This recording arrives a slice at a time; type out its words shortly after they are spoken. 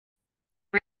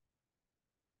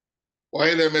Well,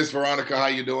 hey there, Miss Veronica. How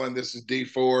you doing? This is D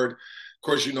Ford. Of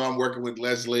course, you know I'm working with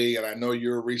Leslie, and I know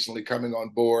you're recently coming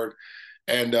on board.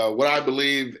 And what I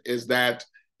believe is that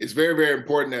it's very, very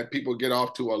important that people get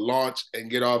off to a launch and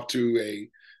get off to a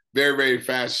very, very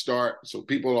fast start, so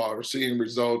people are seeing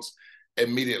results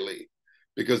immediately.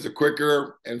 Because the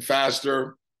quicker and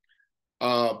faster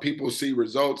people see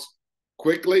results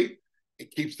quickly,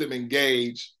 it keeps them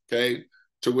engaged. Okay,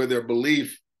 to where their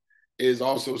belief is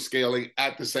also scaling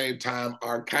at the same time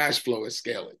our cash flow is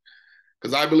scaling.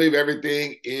 Because I believe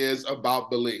everything is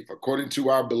about belief. According to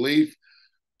our belief,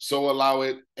 so allow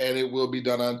it and it will be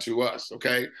done unto us.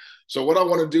 Okay. So, what I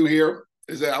want to do here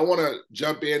is that I want to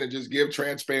jump in and just give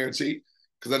transparency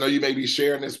because I know you may be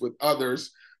sharing this with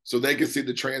others so they can see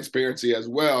the transparency as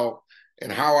well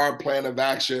and how our plan of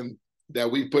action that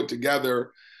we put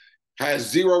together has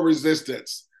zero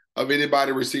resistance of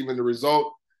anybody receiving the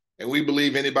result. And we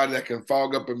believe anybody that can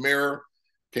fog up a mirror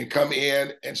can come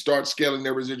in and start scaling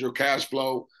their residual cash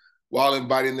flow while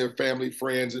inviting their family,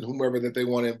 friends, and whomever that they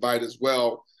want to invite as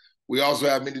well. We also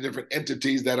have many different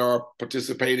entities that are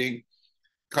participating,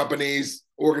 companies,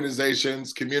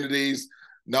 organizations, communities,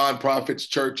 nonprofits,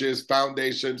 churches,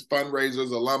 foundations,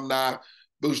 fundraisers, alumni,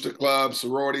 booster clubs,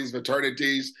 sororities,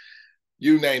 fraternities,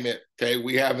 you name it. Okay,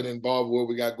 we have it involved what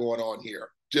we got going on here.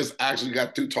 Just actually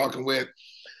got through talking with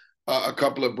a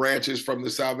couple of branches from the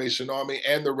Salvation Army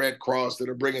and the Red Cross that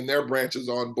are bringing their branches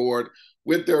on board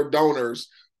with their donors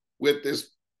with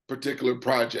this particular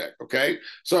project. Okay,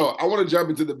 so I want to jump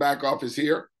into the back office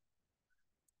here.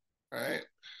 All right,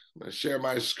 I'm going to share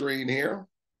my screen here.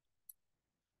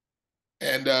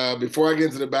 And before I get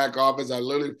into the back office, I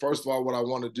literally, first of all, what I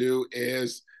want to do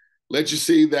is let you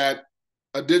see that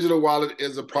a digital wallet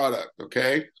is a product.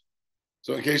 Okay,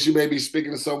 so in case you may be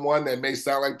speaking to someone that may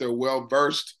sound like they're well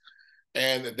versed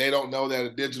and they don't know that a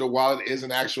digital wallet is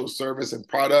an actual service and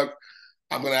product,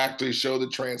 I'm going to actually show the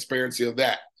transparency of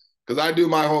that because I do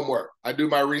my homework. I do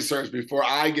my research before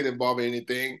I get involved in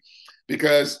anything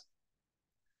because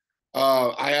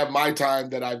I have my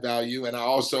time that I value and I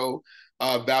also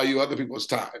value other people's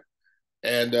time.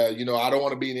 And, I don't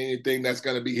want to be in anything that's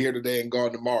going to be here today and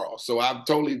gone tomorrow. So I've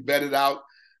totally vetted out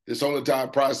this whole entire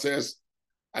process.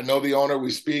 I know the owner,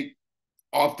 we speak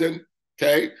often.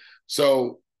 Okay.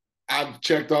 So I've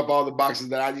checked off all the boxes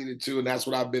that I needed to, and that's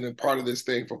what I've been a part of this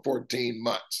thing for 14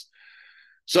 months.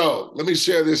 So let me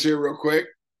share this here real quick.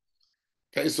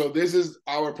 Okay, so this is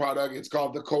our product. It's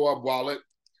called the Co-op Wallet.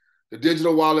 The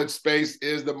digital wallet space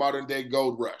is the modern day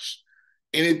gold rush.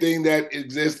 Anything that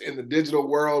exists in the digital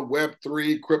world,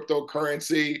 Web3,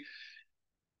 cryptocurrency,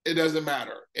 it doesn't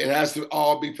matter. It has to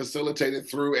all be facilitated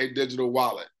through a digital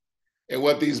wallet. And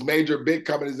what these major big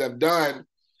companies have done,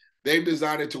 they've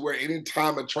designed it to where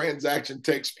anytime a transaction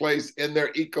takes place in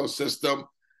their ecosystem,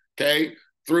 okay,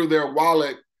 through their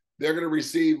wallet, they're going to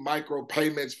receive micro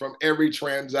payments from every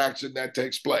transaction that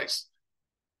takes place.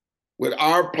 With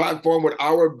our platform, with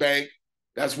our bank,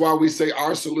 that's why we say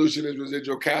our solution is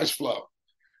residual cash flow.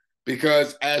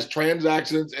 Because as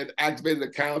transactions and activated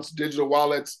accounts, digital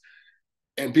wallets,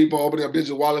 and people opening up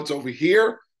digital wallets over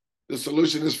here, the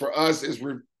solution is for us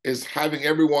is having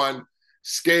everyone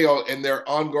scale in their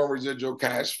ongoing residual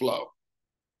cash flow.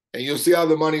 And you'll see how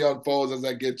the money unfolds as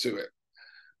I get to it.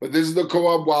 But this is the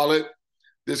Co-op Wallet.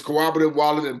 This cooperative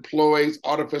wallet employs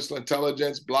artificial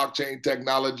intelligence, blockchain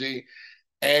technology,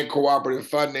 and cooperative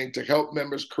funding to help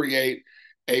members create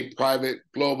a private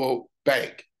global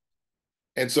bank.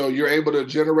 And so you're able to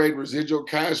generate residual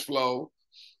cash flow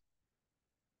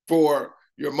for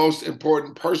your most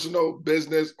important personal,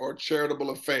 business, or charitable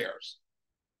affairs.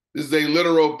 This is a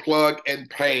literal plug and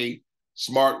pay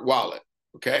smart wallet.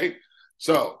 Okay.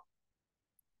 So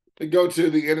to go to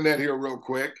the internet here real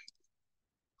quick.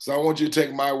 So I want you to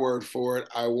take my word for it.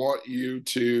 I want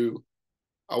to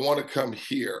come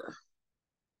here.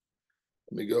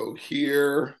 Let me go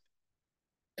here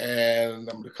and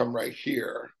I'm going to come right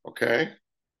here. Okay.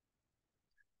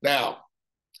 Now,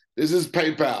 this is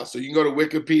PayPal. So you can go to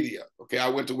Wikipedia. Okay. I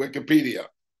went to Wikipedia.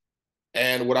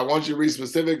 And what I want you to read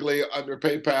specifically under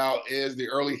PayPal is the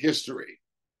early history.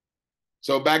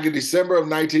 So back in December of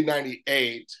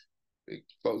 1998, let me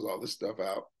close all this stuff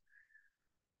out.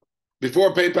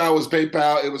 Before PayPal was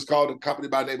PayPal, it was called a company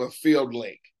by the name of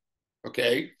FieldLink.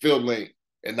 Okay, FieldLink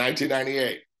in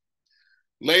 1998.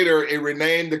 Later, it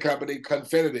renamed the company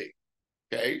Confinity.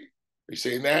 Okay, you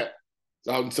seen that?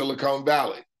 It's out in Silicon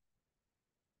Valley.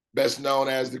 Best known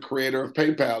as the creator of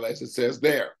PayPal, as it says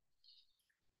there.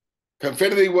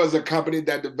 Confinity was a company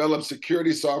that developed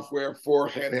security software for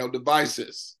handheld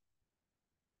devices.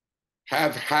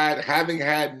 Having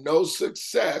had no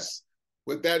success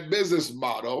with that business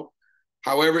model,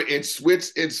 However, it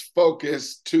switched its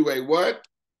focus to a what?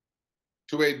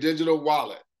 To a digital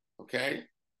wallet, okay?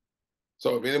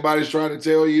 So if anybody's trying to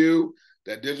tell you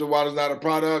that digital wallet is not a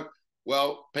product,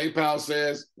 well, PayPal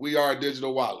says we are a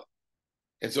digital wallet.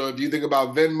 And so if you think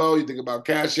about Venmo, you think about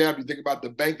Cash App, you think about the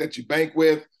bank that you bank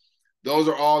with, those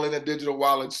are all in the digital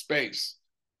wallet space,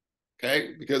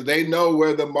 okay? Because they know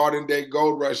where the modern day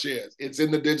gold rush is. It's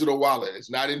in the digital wallet. It's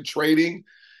not in trading.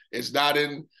 It's not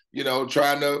in,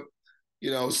 trying to,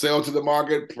 sell to the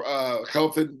market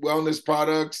health and wellness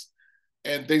products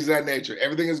and things of that nature.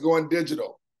 Everything is going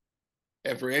digital.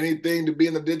 And for anything to be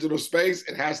in the digital space,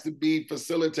 it has to be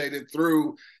facilitated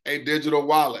through a digital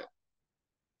wallet.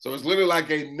 So it's literally like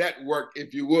a network,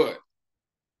 if you would.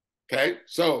 Okay,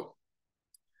 so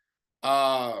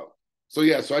I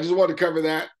just want to cover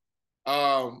that.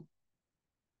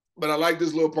 But I like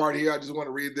this little part here. I just want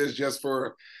to read this just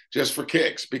for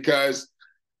kicks, because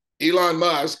Elon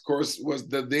Musk, of course, was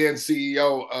the then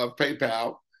CEO of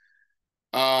PayPal.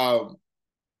 So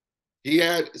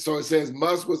it says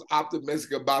Musk was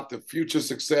optimistic about the future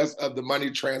success of the money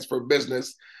transfer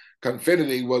business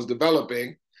Confinity was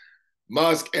developing.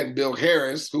 Musk and Bill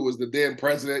Harris, who was the then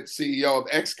president, CEO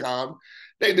of XCOM,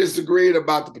 they disagreed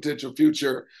about the potential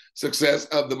future success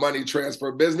of the money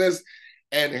transfer business,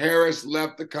 and Harris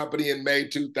left the company in May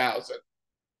 2000.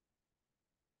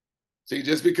 See,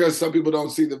 just because some people don't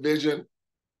see the vision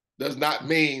does not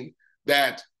mean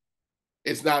that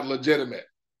it's not legitimate.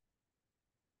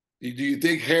 Do you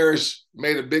think Harris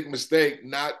made a big mistake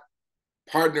not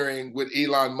partnering with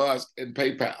Elon Musk and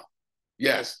PayPal?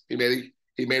 Yes, he made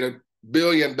a $1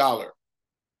 billion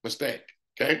mistake,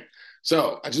 okay?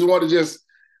 So I just want to just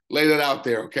lay that out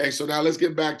there, okay? So now let's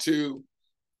get back to,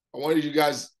 I wanted you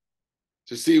guys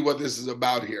to see what this is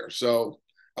about here. So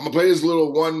I'm gonna play this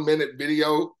little 1-minute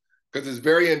video because it's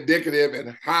very indicative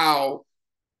in how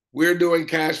we're doing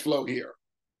cash flow here,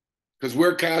 because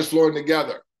we're cash flowing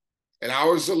together. And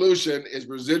our solution is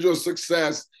residual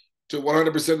success to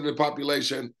 100% of the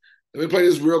population. Let me play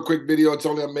this real quick video. It's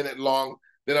only a minute long.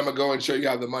 Then I'm going to go and show you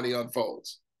how the money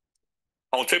unfolds.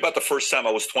 I want to tell you about the first time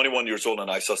I was 21 years old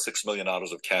and I saw $6 million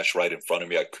of cash right in front of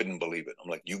me. I couldn't believe it. I'm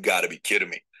like, you got to be kidding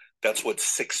me. That's what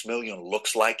 6 million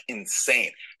looks like.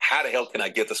 Insane. How the hell can I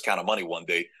get this kind of money one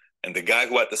day? And the guy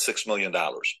who had the $6 million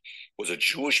was a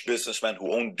Jewish businessman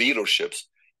who owned dealerships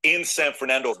in San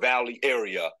Fernando Valley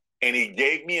area. And he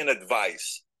gave me an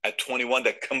advice at 21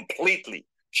 that completely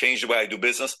changed the way I do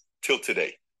business till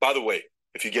today. By the way,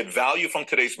 if you get value from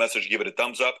today's message, give it a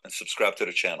thumbs up and subscribe to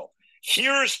the channel.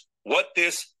 Here's what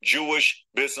this Jewish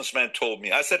businessman told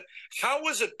me. I said, how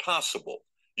is it possible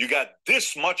you got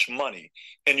this much money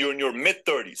and you're in your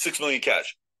mid-30s, 6 million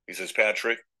cash? He says,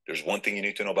 Patrick, there's one thing you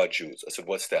need to know about Jews. I said,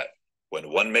 what's that?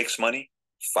 When one makes money,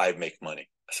 5 make money.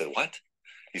 I said, what?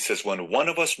 He says, when one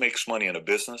of us makes money in a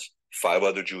business, 5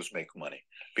 other Jews make money,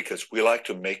 because we like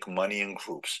to make money in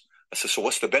groups. I said, so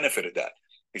what's the benefit of that?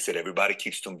 He said, everybody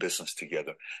keeps doing business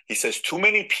together. He says, too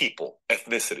many people,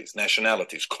 ethnicities,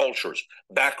 nationalities, cultures,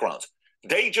 backgrounds,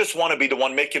 they just want to be the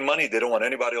one making money. They don't want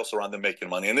anybody else around them making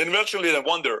money. And then eventually they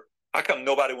wonder, how come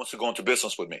nobody wants to go into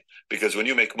business with me? Because when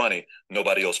you make money,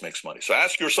 nobody else makes money. So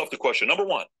ask yourself the question, number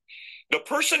one, the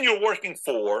person you're working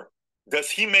for, does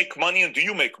he make money and do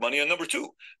you make money? And number two,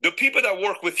 the people that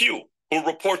work with you, who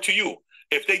report to you,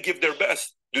 if they give their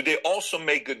best, do they also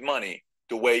make good money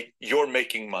the way you're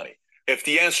making money? If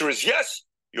the answer is yes,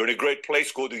 you're in a great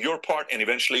place, go do your part, and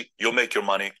eventually you'll make your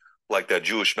money like that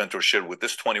Jewish mentor shared with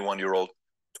this 21-year-old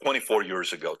 24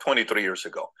 years ago, 23 years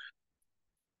ago.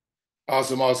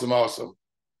 Awesome, awesome, awesome.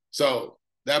 So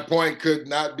that point could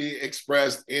not be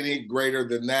expressed any greater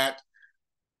than that.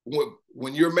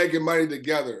 When you're making money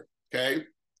together, okay,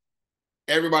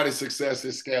 everybody's success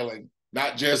is scaling,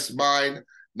 not just mine,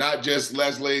 not just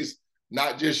Leslie's,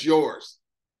 not just yours.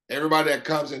 Everybody that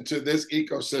comes into this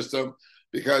ecosystem,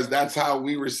 because that's how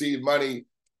we receive money,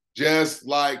 just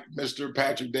like Mr.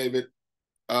 Patrick David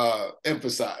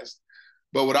emphasized.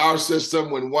 But with our system,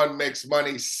 when one makes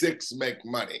money, 6 make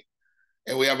money.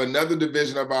 And we have another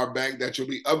division of our bank that you'll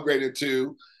be upgraded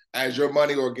to as your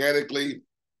money organically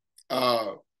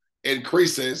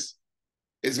increases.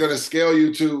 It's going to scale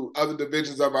you to other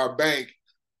divisions of our bank,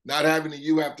 not having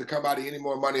you have to come out of any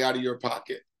more money out of your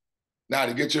pocket. Now,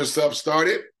 to get yourself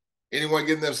started, anyone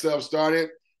getting themselves started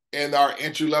in our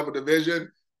entry-level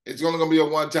division, it's only going to be a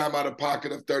one-time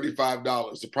out-of-pocket of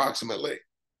 $35 approximately.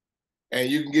 And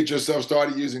you can get yourself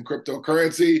started using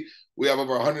cryptocurrency. We have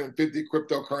over 150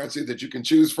 cryptocurrencies that you can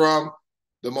choose from,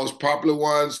 the most popular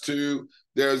ones to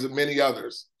there's many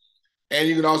others. And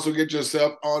you can also get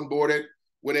yourself onboarded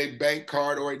with a bank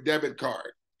card or a debit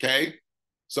card, okay?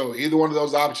 So either one of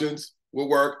those options, will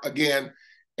work. Again,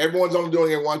 everyone's only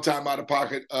doing it one time out of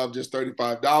pocket of just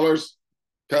 $35,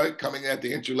 okay, coming at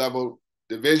the entry-level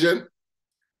division.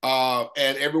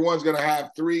 And everyone's going to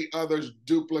have 3 others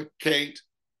duplicate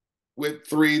with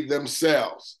 3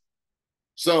 themselves.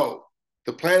 So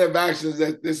the plan of action is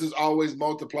that this is always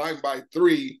multiplying by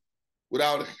 3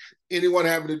 without anyone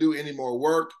having to do any more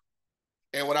work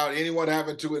and without anyone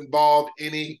having to involve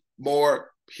any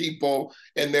more people.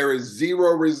 And there is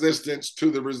 0 resistance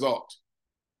to the result.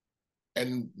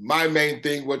 And my main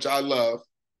thing, which I love,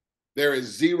 there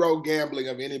is 0 gambling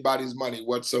of anybody's money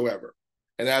whatsoever.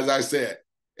 And as I said,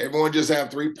 everyone just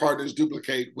have 3 partners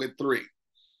duplicate with 3.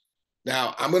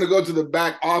 Now, I'm going to go to the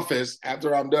back office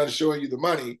after I'm done showing you the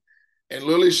money and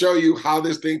literally show you how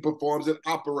this thing performs and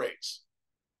operates.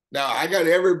 Now, I got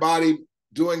everybody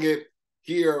doing it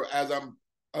here as I'm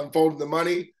unfolding the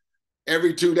money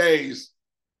every 2 days,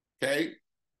 okay?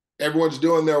 Everyone's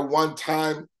doing their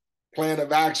one-time plan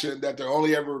of action that they're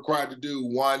only ever required to do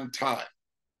one time.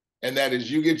 And that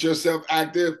is you get yourself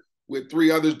active with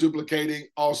 3 others duplicating,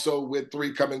 also with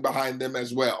 3 coming behind them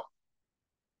as well.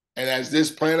 And as this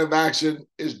plan of action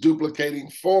is duplicating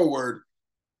forward,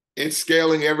 it's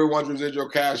scaling everyone's residual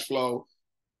cash flow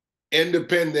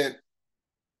independent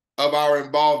of our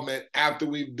involvement after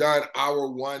we've done our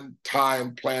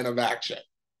one-time plan of action.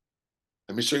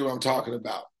 Let me show you what I'm talking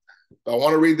about. I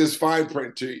want to read this fine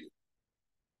print to you.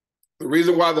 The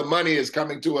reason why the money is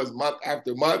coming to us month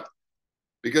after month,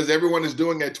 because everyone is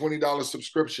doing a $20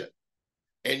 subscription.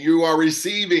 And you are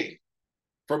receiving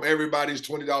from everybody's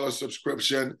 $20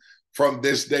 subscription from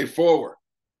this day forward.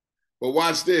 But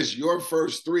watch this, your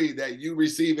first 3 that you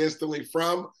receive instantly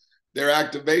from their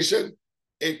activation,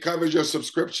 it covers your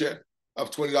subscription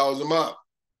of $20 a month.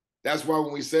 That's why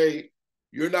when we say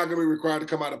you're not going to be required to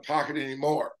come out of pocket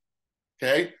anymore,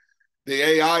 okay? The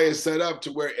AI is set up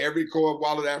to where every co-op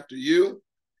wallet after you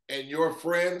and your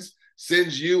friends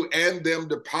sends you and them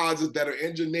deposits that are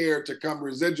engineered to come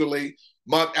residually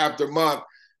month after month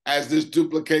as this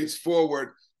duplicates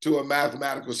forward to a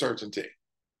mathematical certainty.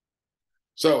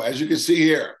 So as you can see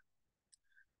here,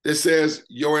 this says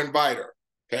your inviter,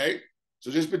 okay? So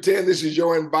just pretend this is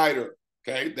your inviter,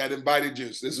 okay? That invited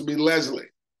you. So this will be Leslie,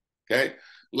 okay?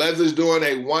 Leslie's doing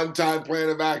a one-time plan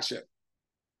of action.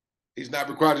 He's not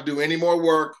required to do any more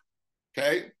work,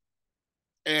 okay?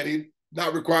 And he's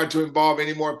not required to involve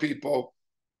any more people.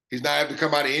 He's not having to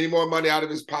come out of any more money out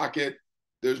of his pocket.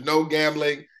 There's no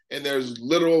gambling, and there's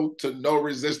little to no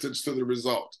resistance to the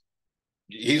result.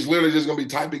 He's literally just going to be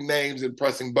typing names and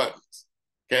pressing buttons,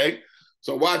 okay?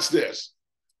 So watch this.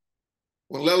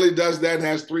 When Leslie does that and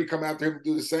has 3 come after him to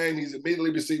do the same, he's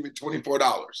immediately receiving $24.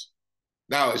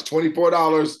 Now, is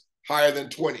 $24 higher than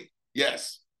 20?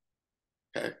 Yes.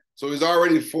 Okay. So he's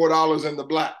already $4 in the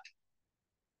black.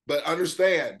 But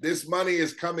understand, this money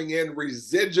is coming in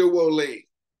residually.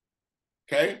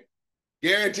 Okay?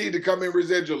 Guaranteed to come in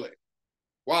residually.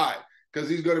 Why? Because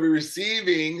he's going to be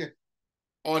receiving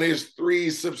on his 3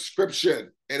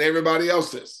 subscription and everybody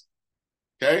else's.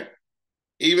 Okay?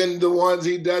 Even the ones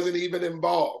he doesn't even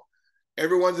involve.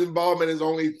 Everyone's involvement is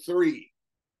only 3.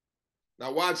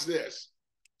 Now watch this.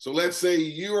 So let's say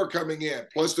you are coming in,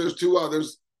 plus there's 2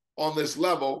 others on this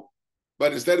level,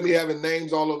 but instead of me having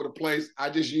names all over the place,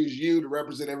 I just use you to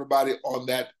represent everybody on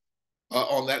that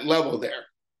level there.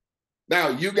 Now,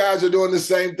 you guys are doing the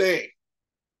same thing.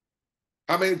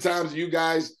 How many times are you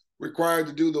guys required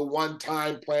to do the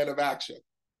one-time plan of action?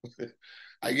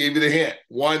 I gave you the hint,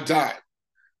 one time.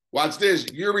 Watch this,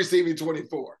 you're receiving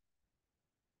 24.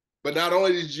 But not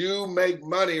only did you make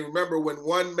money, remember when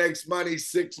 1 makes money,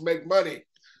 6 make money.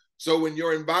 So when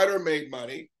your inviter made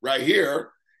money, right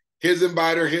here, his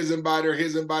inviter, his inviter,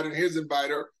 his inviter, and his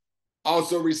inviter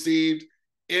also received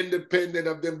independent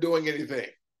of them doing anything.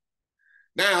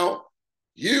 Now,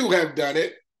 you have done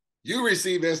it. You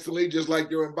receive instantly just like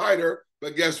your inviter,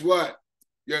 but guess what?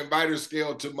 Your inviter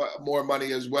scaled to more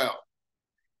money as well,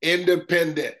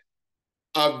 independent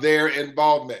of their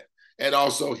involvement. And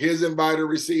also his inviter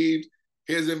received,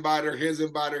 his inviter, his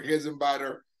inviter, his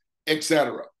inviter,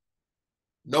 etc.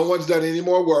 No one's done any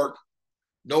more work.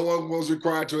 No one was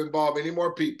required to involve any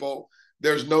more people.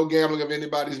 There's no gambling of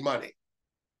anybody's money.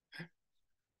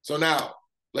 So now,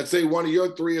 let's say one of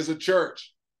your 3 is a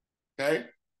church, okay?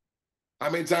 How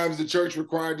many times is the church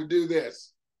required to do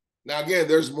this? Now, again,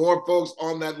 there's more folks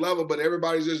on that level, but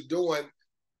everybody's just doing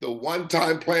the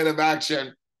one-time plan of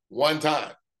action one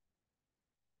time.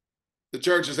 The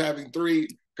church is having 3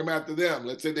 come after them.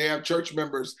 Let's say they have church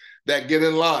members that get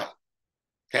in line,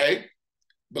 okay?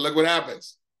 But look what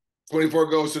happens. 24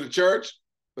 goes to the church,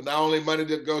 but not only money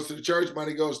that goes to the church,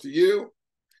 money goes to you,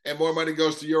 and more money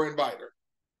goes to your inviter.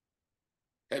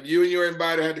 Have you and your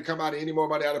inviter had to come out any more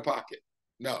money out of pocket?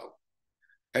 No.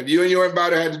 Have you and your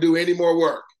inviter had to do any more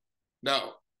work?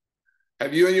 No.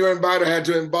 Have you and your inviter had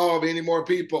to involve any more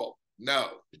people? No.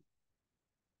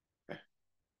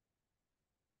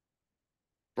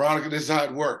 Veronica, this is how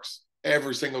it works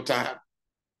every single time.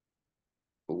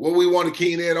 But what we want to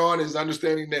key in on is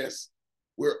understanding this.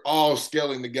 We're all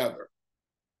scaling together.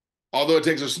 Although it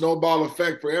takes a snowball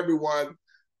effect for everyone,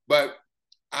 but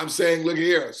I'm saying, look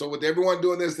here. So with everyone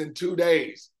doing this in 2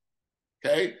 days,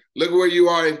 okay, look where you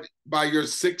are by your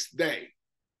 6th day.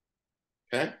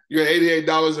 Okay, you're at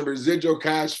 $88 in residual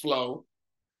cash flow.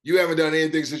 You haven't done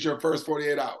anything since your first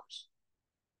 48 hours.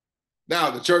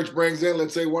 Now the church brings in,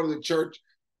 let's say one of the church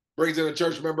brings in a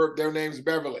church member, their name's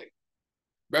Beverly.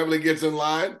 Beverly gets in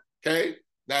line, okay?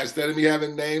 Now instead of me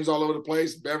having names all over the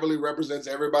place, Beverly represents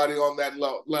everybody on that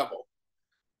level.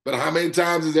 But how many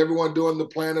times is everyone doing the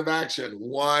plan of action?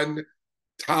 1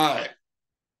 time.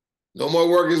 No more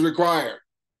work is required.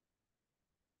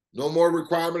 No more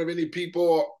requirement of any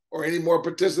people or any more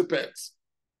participants.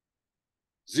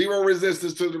 Zero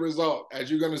resistance to the result, as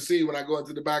you're going to see when I go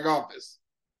into the back office.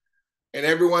 And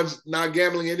everyone's not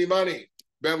gambling any money.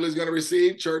 Beverly's going to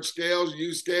receive, church scales,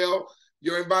 you scale,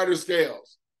 your inviter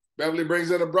scales. Beverly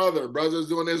brings in a brother. Brother's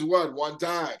doing his what? 1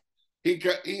 time. He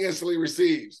instantly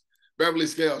receives. Beverly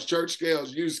scales, church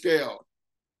scales, you scale,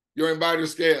 your inviter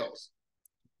scales.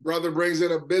 Brother brings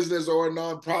in a business or a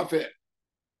nonprofit.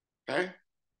 Okay?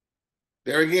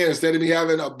 There again, instead of me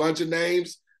having a bunch of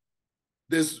names,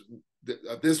 this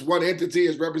one entity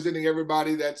is representing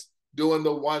everybody that's doing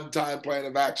the one-time plan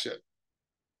of action.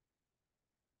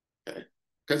 Okay?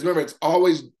 Because remember, it's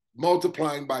always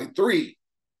multiplying by 3.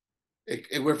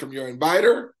 It went from your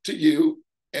inviter to you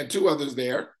and 2 others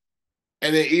there.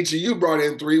 And then each of you brought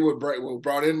in 3,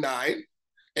 brought in 9.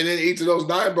 And then each of those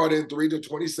 9 brought in 3 to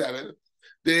 27.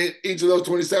 Then each of those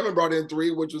 27 brought in 3,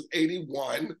 which was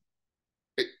 81.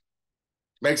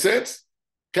 Make sense?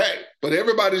 Okay, but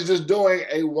everybody's just doing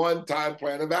a one-time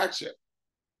plan of action.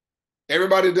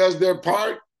 Everybody does their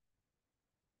part.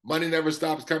 Money never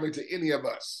stops coming to any of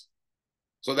us.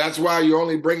 So that's why you're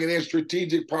only bringing in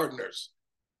strategic partners.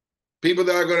 People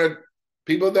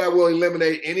that will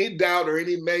eliminate any doubt or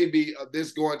any maybe of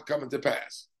this coming to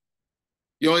pass.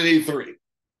 You only need 3.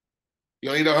 You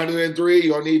don't need 103. You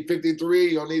don't need 53.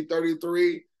 You don't need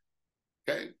 33.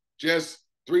 Okay, just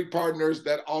 3 partners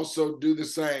that also do the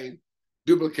same,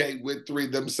 duplicate with 3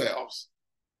 themselves.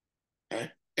 Okay?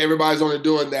 Everybody's only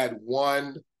doing that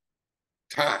 1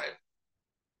 time.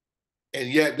 And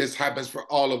yet this happens for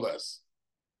all of us.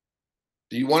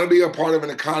 Do you want to be a part of an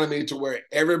economy to where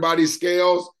everybody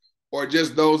scales or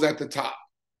just those at the top?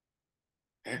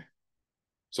 Okay?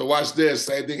 So watch this.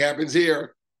 Same thing happens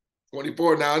here.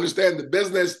 24. Now understand the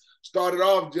business started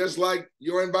off just like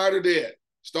your inviter did.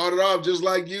 Started off just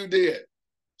like you did.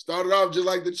 Started off just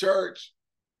like the church.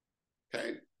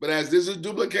 Okay. But as this is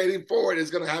duplicating forward, it's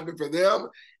going to happen for them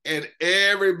and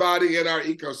everybody in our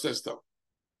ecosystem.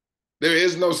 There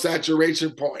is no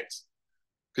saturation points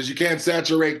because you can't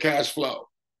saturate cash flow.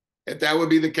 If that would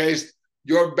be the case,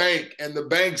 your bank and the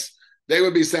banks, they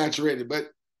would be saturated. But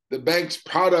the bank's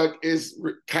product is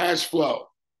cash flow.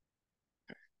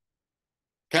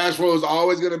 Cash flow is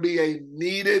always going to be a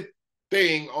needed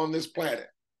thing on this planet.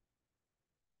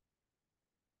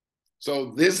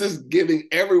 So this is giving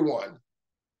everyone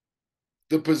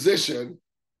the position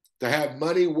to have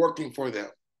money working for them,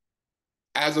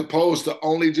 as opposed to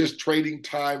only just trading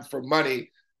time for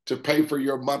money to pay for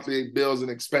your monthly bills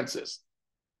and expenses,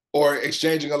 or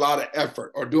exchanging a lot of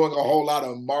effort, or doing a whole lot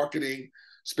of marketing,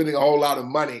 spending a whole lot of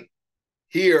money.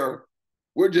 Here,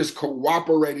 we're just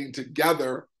cooperating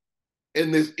together in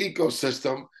this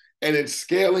ecosystem, and it's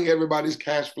scaling everybody's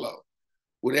cash flow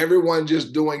with everyone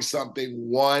just doing something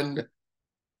 1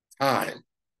 time.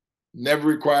 Never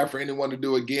required for anyone to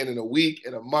do again in a week,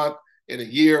 in a month, in a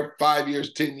year, 5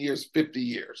 years, 10 years, 50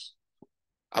 years.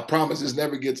 I promise this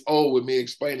never gets old with me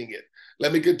explaining it.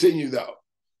 Let me continue though.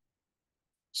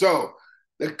 So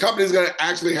the company's going to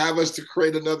actually have us to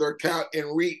create another account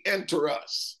and re-enter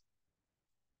us.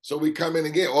 So we come in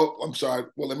again. Oh, I'm sorry.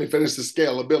 Well, let me finish the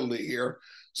scalability here.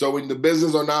 So when the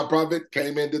business or nonprofit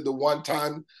came in, did the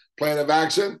one-time plan of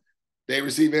action, they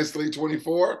receive instantly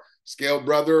 24, scaled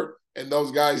brother and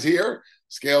those guys here,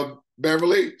 scaled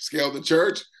Beverly, scaled the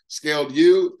church, scaled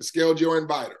you, scaled your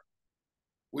inviter.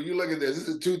 When you look at this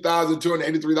is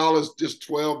 $2,283 just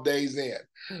 12 days in.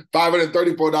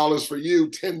 $534 for you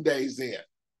 10 days in.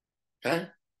 Okay?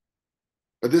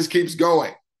 But this keeps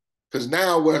going. Because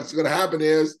now what's going to happen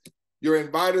is your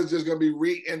inviter is just going to be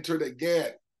re-entered again,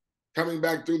 coming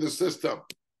back through the system.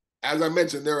 As I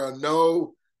mentioned, there are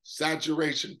no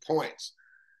saturation points.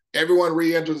 Everyone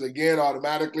re-enters again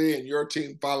automatically, and your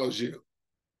team follows you.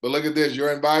 But look at this.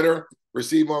 Your inviter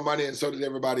received more money, and so did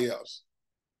everybody else.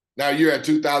 Now you're at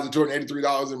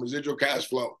 $2,283 in residual cash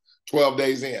flow 12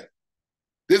 days in.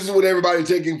 This is with everybody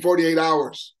taking 48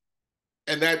 hours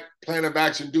and that plan of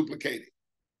action duplicating.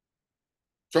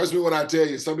 Trust me when I tell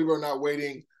you, some people are not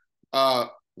waiting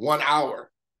 1 hour.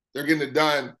 They're getting it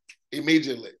done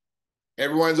immediately.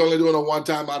 Everyone's only doing a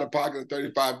one-time out-of-pocket of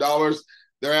 $35.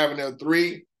 They're having their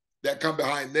 3 that come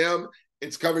behind them.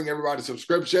 It's covering everybody's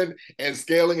subscription and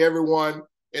scaling everyone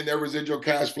in their residual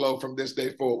cash flow from this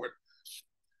day forward.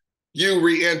 You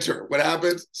re-enter. What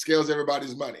happens? Scales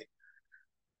everybody's money.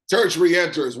 Church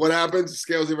re-enters. What happens?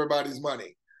 Scales everybody's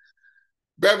money.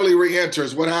 Beverly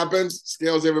re-enters. What happens?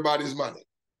 Scales everybody's money.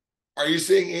 Are you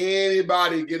seeing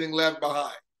anybody getting left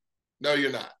behind? No,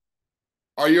 you're not.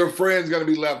 Are your friends going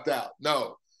to be left out?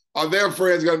 No. Are their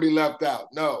friends going to be left out?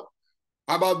 No.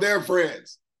 How about their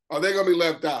friends? Are they going to be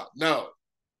left out? No.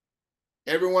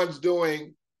 Everyone's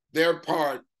doing their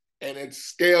part, and it's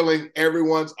scaling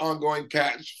everyone's ongoing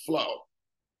cash flow.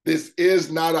 This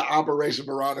is not an operation,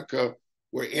 Veronica,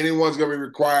 where anyone's going to be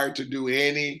required to do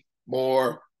any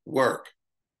more work.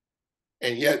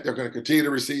 And yet they're going to continue to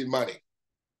receive money.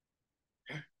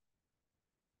 Okay.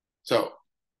 So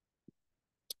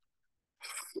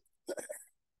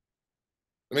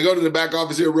let me go to the back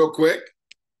office here real quick,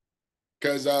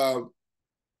 because I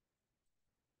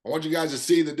want you guys to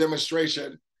see the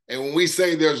demonstration. And when we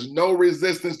say there's no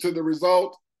resistance to the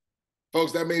result,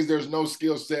 folks, that means there's no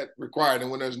skill set required. And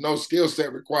when there's no skill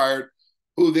set required,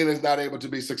 who then is not able to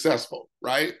be successful,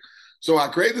 right? So I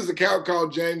created this account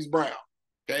called James Brown,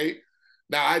 okay?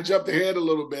 Now I jumped ahead a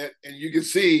little bit, and you can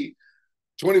see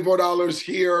 $24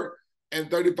 here and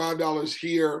 $35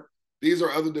 here. These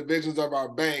are other divisions of our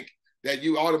bank that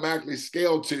you automatically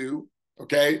scale to,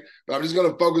 okay? But I'm just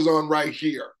gonna focus on right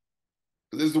here.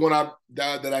 This is the one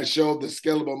that I showed the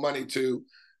scalable money to,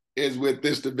 is with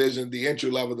this division, the entry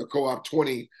level, the co-op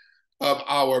 20 of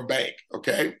our bank,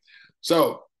 okay?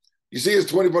 So you see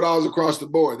it's $24 across the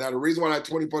board. Now the reason why that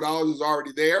 $24 is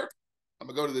already there, I'm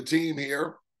gonna go to the team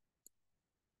here,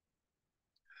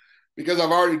 because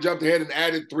I've already jumped ahead and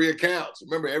added 3 accounts.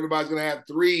 Remember, everybody's gonna have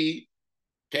 3,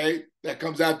 okay, that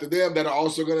comes after them that are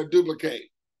also gonna duplicate.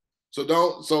 So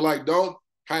don't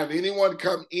have anyone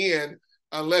come in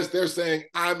unless they're saying,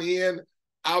 I'm in,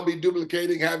 I'll be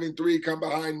duplicating, having 3 come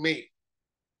behind me.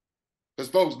 Because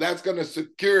folks, that's gonna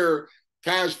secure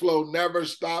cash flow never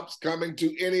stops coming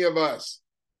to any of us,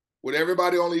 with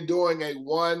everybody only doing a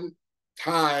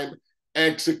one-time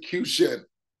execution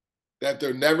that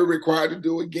they're never required to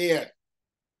do again.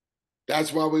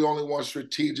 That's why we only want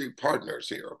strategic partners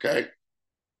here, okay?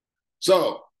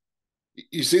 So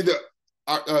you see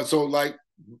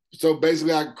so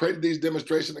basically I created these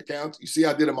demonstration accounts. You see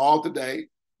I did them all today,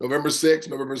 November 6th,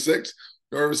 November 6th,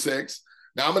 November 6th.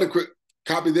 Now I'm gonna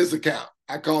copy this account.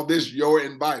 I call this your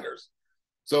inviters.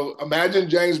 So imagine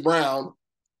James Brown,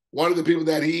 one of the people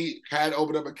that he had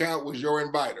opened up account was your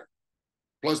inviter.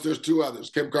 Plus there's 2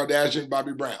 others, Kim Kardashian,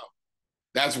 Bobby Brown.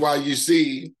 That's why you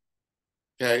see,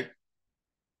 okay,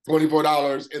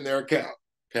 $24 in their account,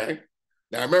 okay?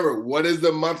 Now remember, what is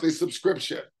the monthly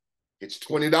subscription? It's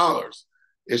 $20.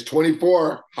 It's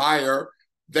 24 higher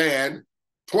than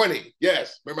 20.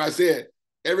 Yes, remember I said,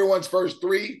 everyone's first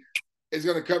 3 is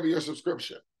gonna cover your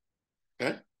subscription,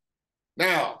 okay?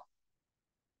 Now,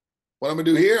 what I'm gonna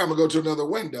do here, I'm gonna go to another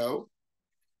window.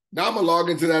 Now I'm gonna log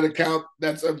into that account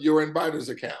that's of your inviter's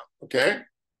account, okay?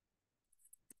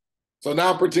 So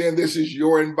now pretend this is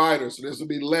your inviter. So this will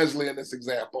be Leslie in this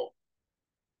example.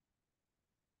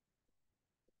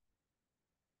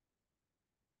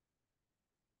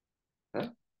 Huh?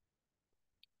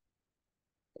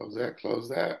 Close that, close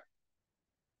that.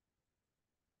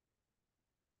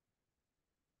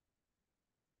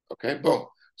 Okay, boom.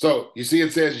 So you see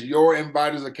it says your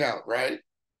inviter's account, right?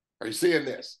 Are you seeing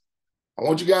this? I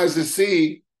want you guys to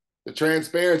see the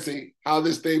transparency, how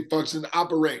this thing functions and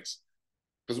operates.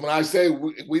 Because when I say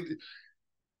we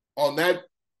on that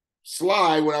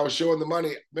slide, when I was showing the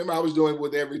money, remember I was doing it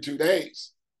with every 2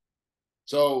 days.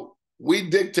 So we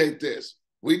dictate this.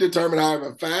 We determine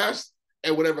however fast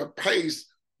and whatever pace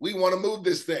we want to move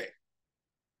this thing.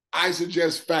 I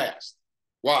suggest fast.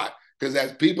 Why? Because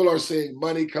as people are seeing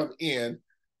money come in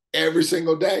every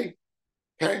single day,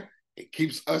 okay, it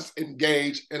keeps us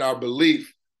engaged and our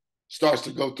belief starts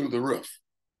to go through the roof,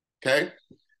 okay?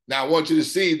 Now I want you to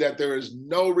see that there is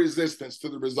no resistance to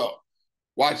the result.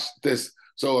 Watch this.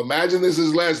 So imagine this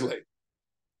is Leslie.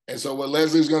 And so what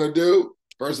Leslie's gonna do,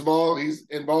 first of all, he's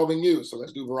involving you. So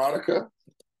let's do Veronica.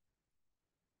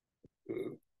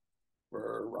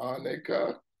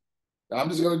 Veronica. Now, I'm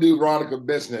just going to do Veronica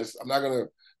business. I'm not going to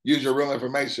use your real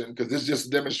information because this is just a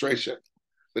demonstration.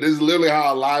 But this is literally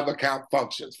how a live account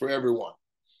functions for everyone.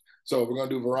 So we're going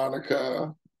to do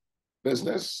Veronica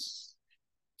business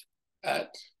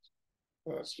at,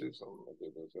 let's do something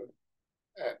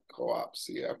at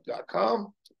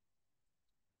𝗗𝗶𝘀𝗶𝗺𝗶𝗺𝗶𝗺𝗃.com.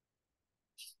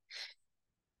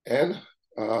 And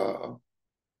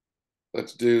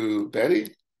let's do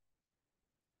Betty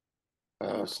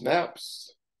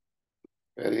snaps.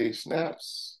 Betty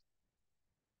snaps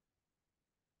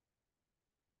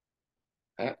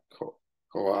at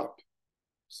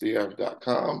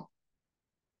𝗗𝗶𝘀𝗶𝗺𝗃.com.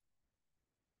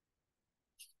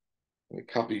 Let me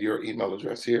copy your email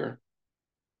address here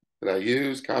that I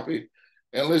use, copy.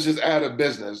 And let's just add a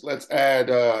business. Let's add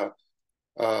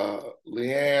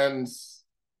Leanne's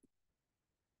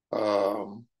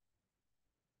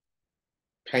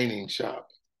painting shop.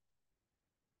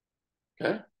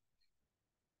 Okay.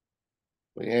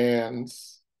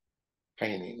 Leanne's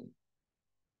painting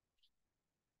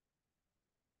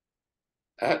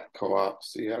at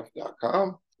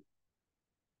𝗗𝗶𝘀𝗶𝗺𝗃.com.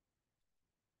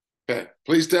 Okay,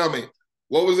 please tell me,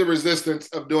 what was the resistance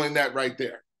of doing that right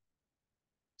there?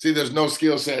 See, there's no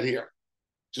skill set here.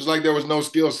 Just like there was no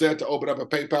skill set to open up a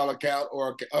PayPal account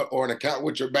or an account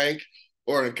with your bank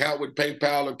or an account with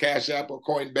PayPal or Cash App or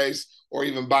Coinbase or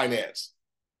even Binance.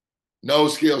 No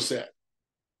skill set.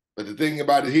 But the thing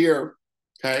about it here,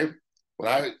 okay,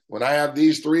 when I have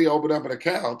these three open up an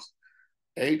account,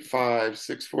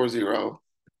 85640,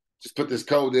 just put this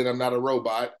code in, I'm not a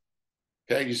robot.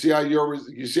 Okay, you see how your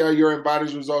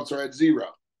inviters results are at 0,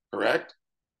 correct?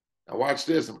 Now watch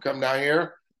this. I'm coming down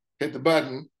here, hit the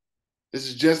button. This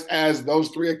is just as those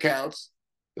three accounts,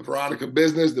 the Veronica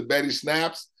business, the Betty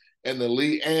Snaps, and the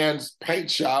Lee Ann's paint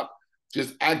shop,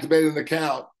 just activated an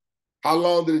account. How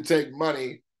long did it take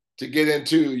money to get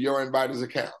into your inviter's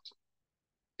account?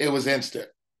 It was instant.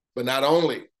 But not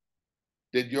only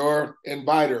did your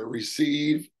inviter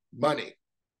receive money,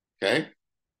 okay?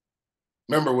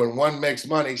 Remember, when one makes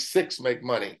money, 6 make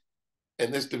money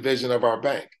in this division of our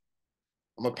bank.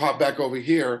 I'm going to pop back over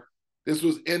here. This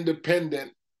was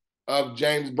independent of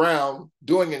James Brown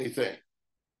doing anything.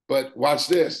 But watch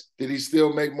this. Did he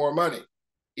still make more money?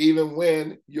 Even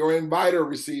when your inviter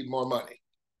received more money?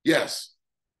 Yes.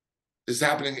 It's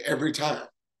happening every time.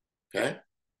 Okay?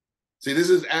 See, this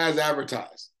is as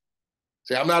advertised.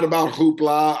 See, I'm not about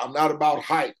hoopla. I'm not about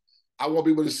hype. I want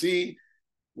people to see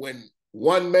when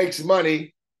one makes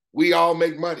money, we all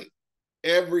make money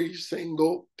every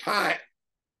single time.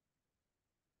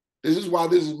 This is why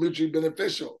this is mutually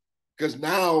beneficial, because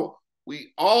now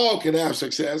we all can have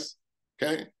success,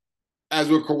 okay? As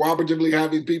we're cooperatively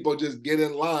having people just get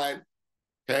in line,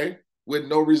 okay, with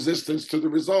no resistance to the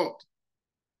result.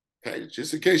 Okay,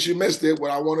 just in case you missed it,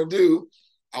 what I want to do,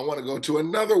 I want to go to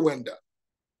another window,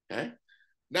 okay?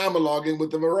 Now I'm going to log in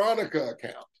with the Veronica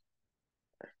account.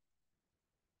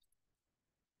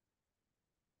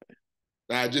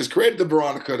 Now I just created the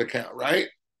Veronica account, right?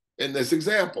 In this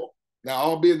example. Now,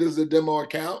 albeit this is a demo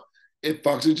account, it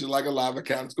functions just like a live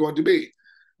account is going to be.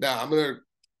 Now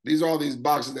these are all these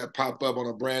boxes that pop up on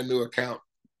a brand new account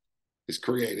is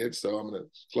created. So I'm going to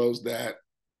close that.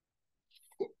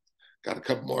 Got a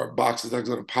couple more boxes that's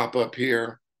going to pop up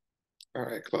here. All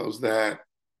right, close that.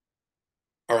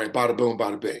 All right, bada boom,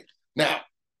 bada bing. Now,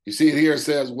 you see it here, it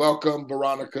says, welcome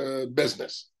Veronica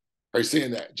business. Are you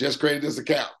seeing that? Just created this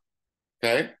account.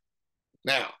 Okay.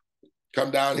 Now, come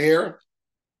down here.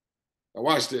 Now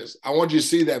watch this. I want you to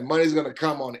see that money's going to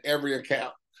come on every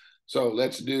account. So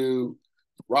let's do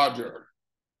Roger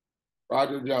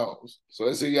Jones. So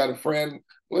let's say you got a friend.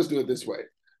 Let's do it this way.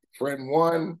 Friend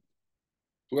 1,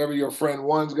 whoever your friend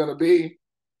 1's going to be,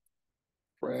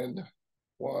 friend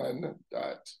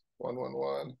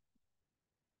 1.111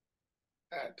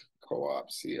 at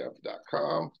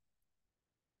𝗗𝗶𝘀𝗶𝗺𝗃.com.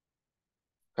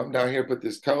 Come down here, put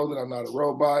this code that I'm not a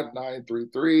robot,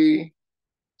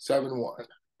 93371.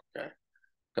 Okay.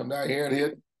 Come down here and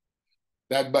hit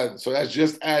that button. So that's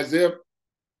just as if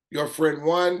your friend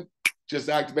 1 just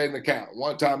activated an account.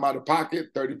 One time out of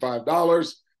pocket,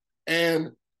 $35,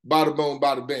 and bada boom,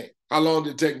 bada bing. How long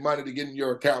did it take money to get in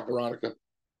your account, Veronica?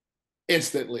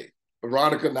 Instantly.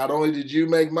 Veronica, not only did you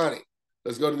make money,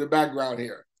 let's go to the background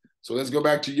here. So let's go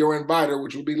back to your inviter,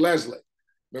 which will be Leslie.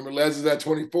 Remember, Leslie's at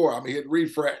 24. I'm going to hit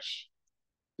refresh.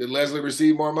 Did Leslie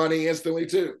receive more money instantly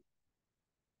too?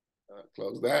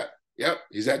 Close that. Yep,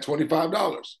 he's at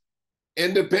 $25,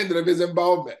 independent of his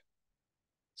involvement.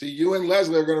 See, you and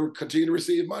Leslie are going to continue to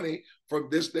receive money from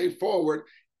this day forward,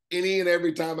 any and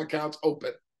every time accounts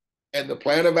open. And the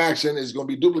plan of action is going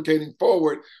to be duplicating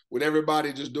forward with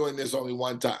everybody just doing this only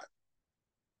one time.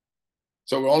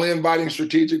 So we're only inviting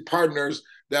strategic partners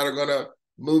that are going to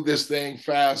move this thing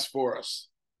fast for us.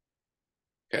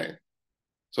 Okay.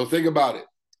 So think about it.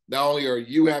 Not only are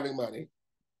you having money,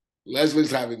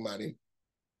 Leslie's having money,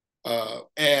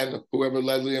 and whoever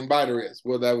Leslie Inviter is,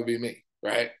 well, that would be me,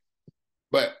 right?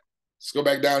 But let's go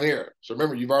back down here. So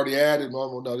remember, you've already added,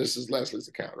 no, this is Leslie's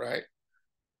account, right?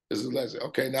 This is Leslie.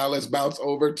 Okay, now let's bounce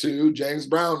over to James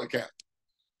Brown account.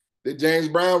 Did James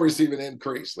Brown receive an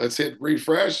increase? Let's hit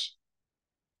refresh.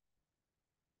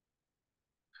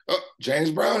 Oh,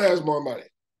 James Brown has more money.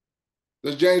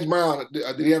 Does James Brown,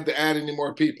 did he have to add any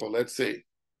more people? Let's see.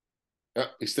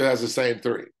 Yep, he still has the same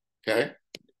 3. Okay.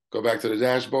 Go back to the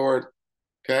dashboard.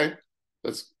 Okay.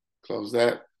 Let's close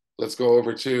that. Let's go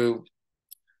over to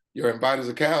your inviters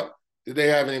account. Did they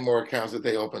have any more accounts that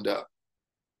they opened up?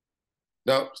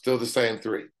 No, still the same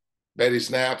 3. Betty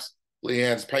Snaps,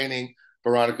 Leanne's Painting,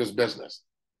 Veronica's Business.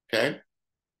 Okay.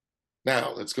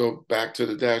 Now let's go back to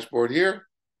the dashboard here.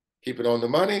 Keep it on the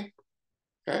money.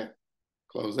 Okay.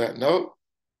 Close that note.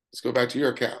 Let's go back to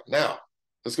your account. Now,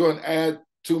 let's go and add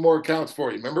 2 more accounts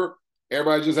for you. Remember,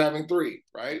 everybody's just having 3,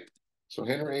 right? So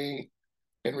Henry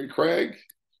Craig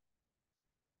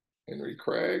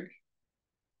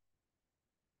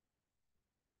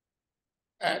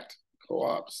at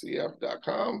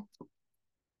𝗗𝗶𝘀𝗶𝗺𝗶𝗺𝗶.com.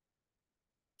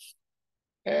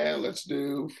 And let's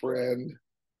do friend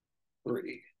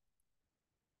 3.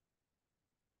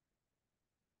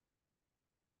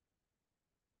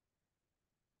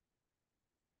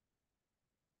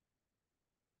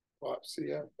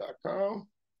 𝗗𝗶𝘀𝗶𝗺𝗀𝗋.com.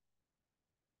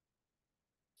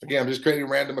 Again, I'm just creating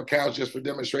random accounts just for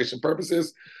demonstration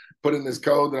purposes. Put in this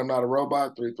code that I'm not a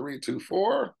robot,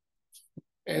 3324,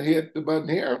 and hit the button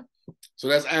here. So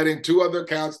that's adding 2 other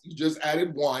accounts. You just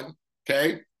added 1,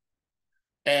 okay?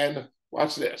 And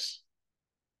watch this.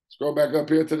 Scroll back up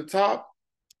here to the top,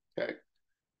 okay?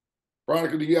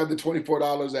 Veronica, do you have the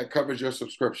 $24 that covers your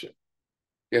subscription?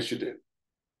 Yes, you do.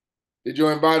 Did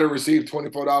your inviter receive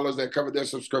 $24 that covered their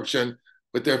subscription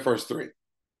with their first 3?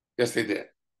 Yes, they did.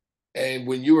 And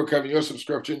when you were covering your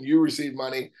subscription, you received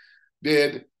money.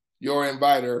 Did your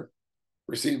inviter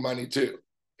receive money too?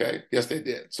 Okay, yes, they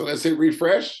did. So let's hit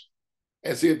refresh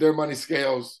and see if their money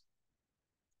scales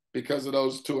because of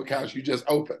those 2 accounts you just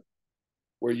opened,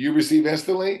 where you receive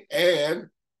instantly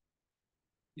and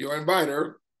your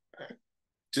inviter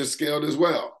just scaled as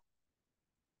well.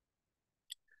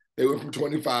 They went from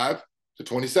 25 to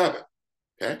 27.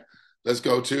 Okay, let's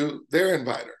go to their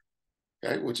inviter,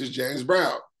 okay, which is James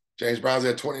Brown. James Brown's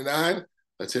at 29.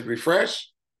 Let's hit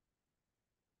refresh.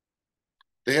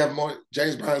 They have more.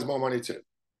 James Brown has more money too.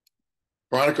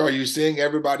 Veronica, are you seeing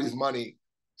everybody's money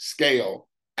scale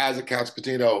as accounts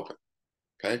continue to open?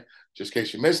 Okay, just in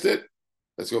case you missed it,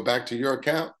 let's go back to your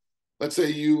account. Let's say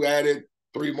you added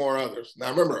 3 more others. Now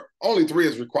remember, only 3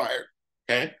 is required,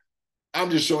 okay?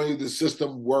 I'm just showing you the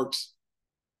system works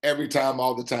every time,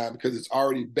 all the time, because it's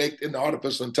already baked into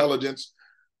artificial intelligence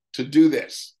to do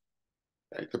this.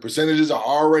 Okay? The percentages are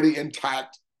already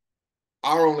intact.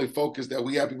 Our only focus that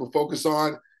we have people focus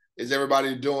on is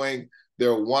everybody doing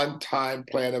their one-time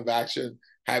plan of action,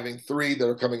 having 3 that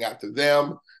are coming after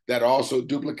them, that are also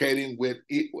duplicating with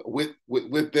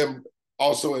them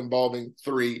also involving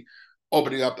 3,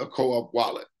 opening up a co-op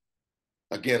wallet.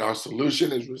 Again, our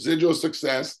solution is residual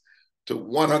success to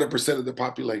 100% of the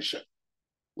population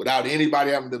without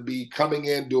anybody having to be coming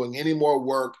in, doing any more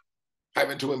work,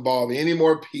 having to involve any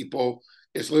more people.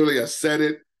 It's literally a set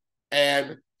it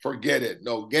and forget it.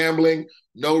 No gambling,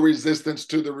 no resistance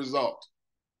to the result.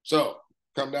 So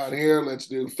come down here. Let's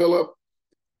do Philip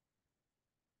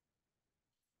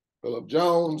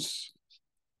Jones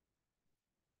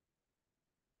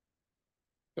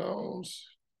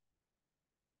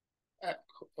at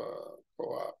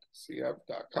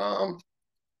𝗗𝗶𝘀𝗶𝗺𝗀𝗋.com.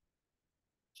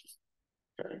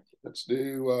 Okay, let's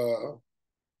do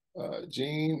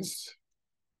Jeans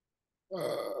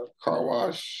car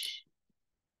wash.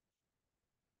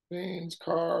 Jeans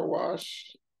car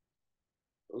wash.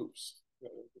 Oops.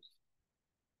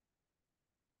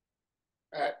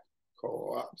 At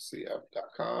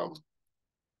𝗗𝗶𝘀𝗶𝗺𝗀𝗋.com.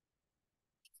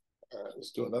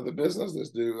 Let's do another business.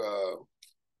 Let's do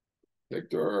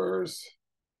Victor's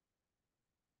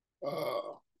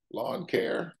lawn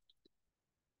care.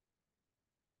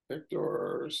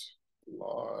 Victor's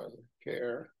lawn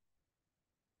care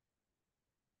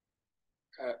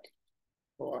at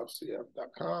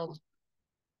𝗗𝗶𝘀𝗶𝗺𝗀𝗋.com.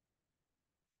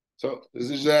 So this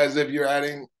is as if you're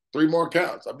adding 3 more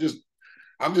accounts. I'm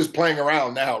just playing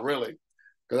around now, really,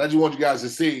 because I just want you guys to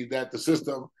see that the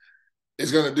system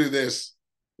is going to do this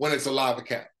when it's a live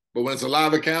account. But when it's a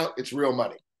live account, it's real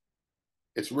money.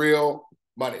 It's real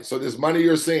money. So this money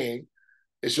you're seeing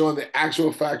It's showing the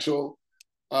actual factual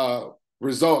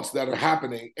results that are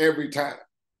happening every time.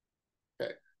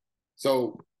 Okay.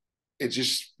 So it's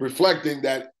just reflecting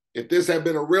that if this had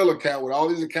been a real account with all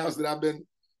these accounts that I've been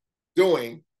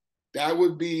doing, that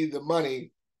would be the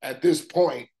money at this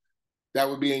point that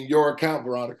would be in your account,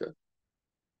 Veronica.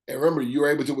 And remember, you're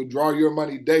able to withdraw your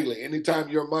money daily. Anytime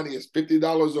your money is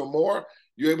 $50 or more,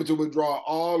 you're able to withdraw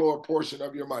all or a portion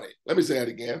of your money. Let me say that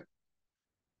again.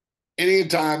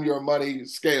 Anytime your money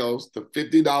scales to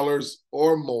 $50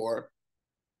 or more,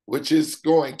 which is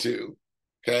going to,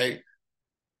 okay,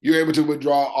 you're able to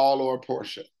withdraw all or a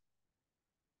portion.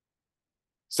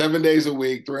 7 days a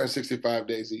week, 365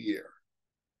 days a year.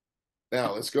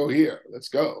 Now, let's go here. Let's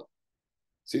go.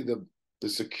 See, the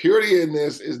security in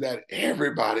this is that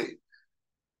everybody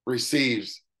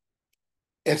receives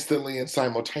instantly and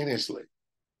simultaneously.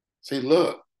 See,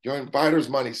 look, your inviter's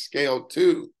money scaled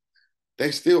too.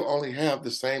 They still only have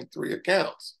the same 3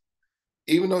 accounts,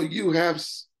 even though you have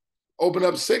opened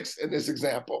up 6 in this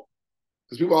example.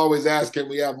 Because people always ask, can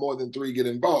we have more than 3 get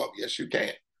involved? Yes, you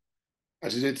can. I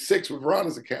just did 6 with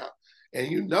Veronica's account.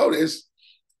 And you notice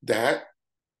that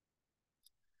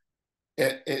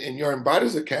in your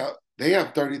inviter's account, they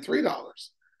have $33.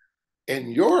 In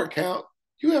your account,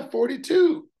 you have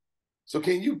 42. So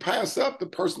can you pass up the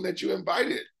person that you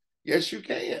invited? Yes, you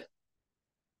can.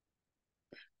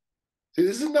 See,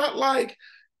 this is not like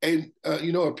a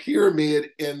pyramid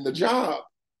in the job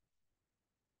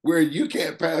where you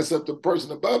can't pass up the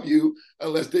person above you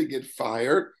unless they get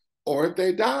fired or if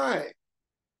they die.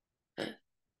 Okay.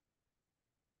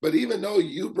 But even though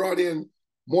you brought in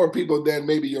more people than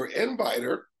maybe your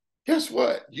inviter, guess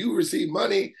what? You received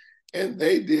money and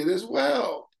they did as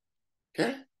well.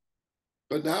 Okay.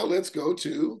 But now let's go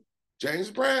to James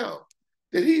Brown.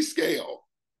 Did he scale?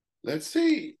 Let's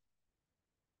see.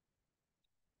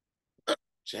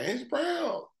 James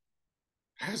Brown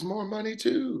has more money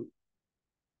too.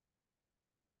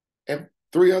 And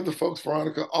 3 other folks,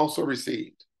 Veronica, also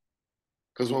received.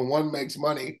 Because when 1 makes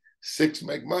money, 6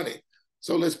 make money.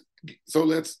 So let's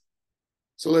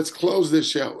close this,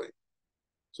 shall we?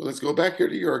 So let's go back here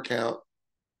to your account.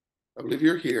 I believe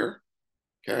you're here.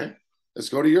 Okay. Let's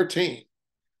go to your team.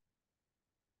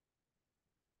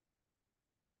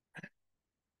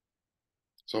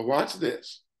 So watch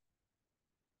this.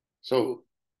 So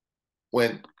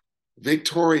when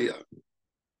Victoria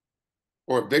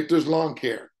or Victor's Lawn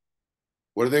Care,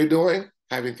 what are they doing?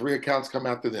 Having 3 accounts come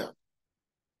after them.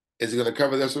 Is it going to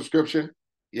cover their subscription?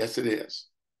 Yes, it is.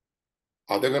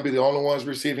 Are they going to be the only ones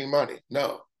receiving money?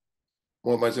 No.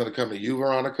 More money is going to come to you,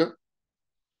 Veronica.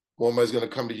 More money is going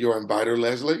to come to your inviter,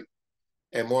 Leslie.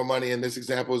 And more money in this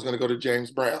example is going to go to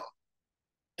James Brown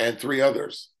and 3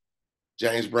 others.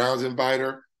 James Brown's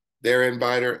inviter, their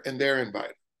inviter, and their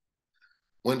inviter.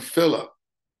 When Philip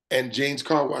and Jean's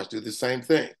Car Wash do the same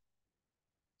thing,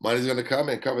 money's going to come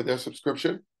and cover their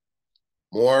subscription.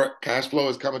 More cash flow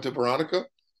is coming to Veronica.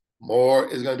 More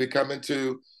is going to be coming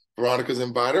to Veronica's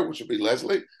inviter, which will be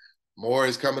Leslie. More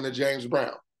is coming to James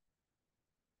Brown.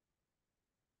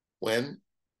 When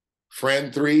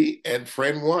friend 3 and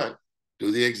friend 1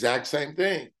 do the exact same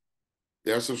thing,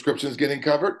 their subscription's getting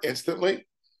covered instantly.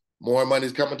 More money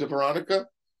is coming to Veronica.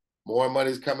 More money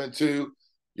is coming to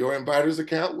your inviter's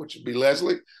account, which would be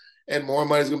Leslie. And more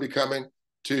money is going to be coming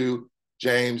to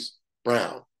James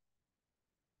Brown.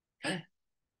 Okay.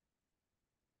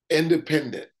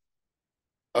 Independent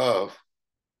of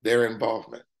their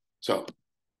involvement. So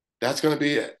that's going to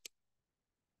be it.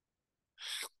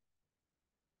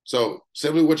 So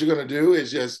simply what you're going to do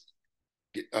is just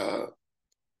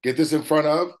get this in front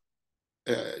of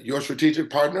your strategic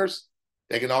partners.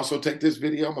 They can also take this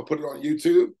video, I'm going to put it on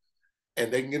YouTube, and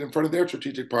they can get in front of their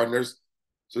strategic partners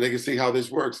so they can see how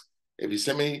this works. If you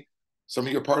send me some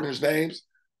of your partners' names,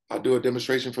 I'll do a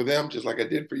demonstration for them, just like I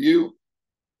did for you.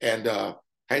 And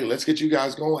hey, let's get you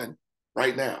guys going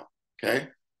right now, okay?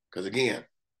 Because again,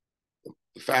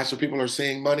 the faster people are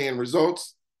seeing money and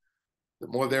results, the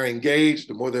more they're engaged,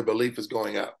 the more their belief is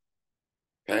going up,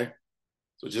 okay?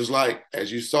 So just like,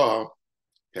 as you saw,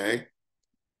 okay,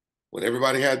 when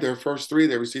everybody had their first 3,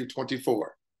 they received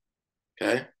 24,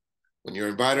 okay? When your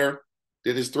inviter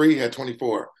did his 3, he had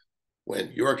 24.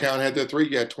 When your account had their 3,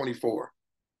 you had 24.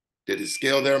 Did it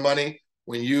scale their money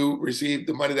when you received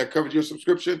the money that covered your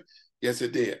subscription? Yes,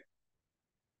 it did.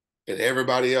 And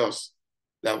everybody else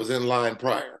that was in line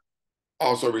prior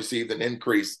also received an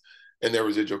increase in their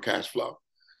residual cash flow.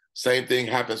 Same thing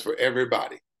happens for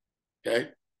everybody, okay?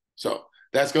 So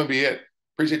that's going to be it.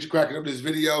 Appreciate you cracking up this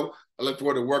video. I look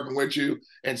forward to working with you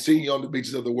and seeing you on the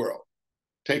beaches of the world.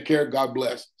 Take care. God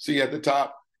bless. See you at the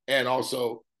top and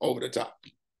also over the top.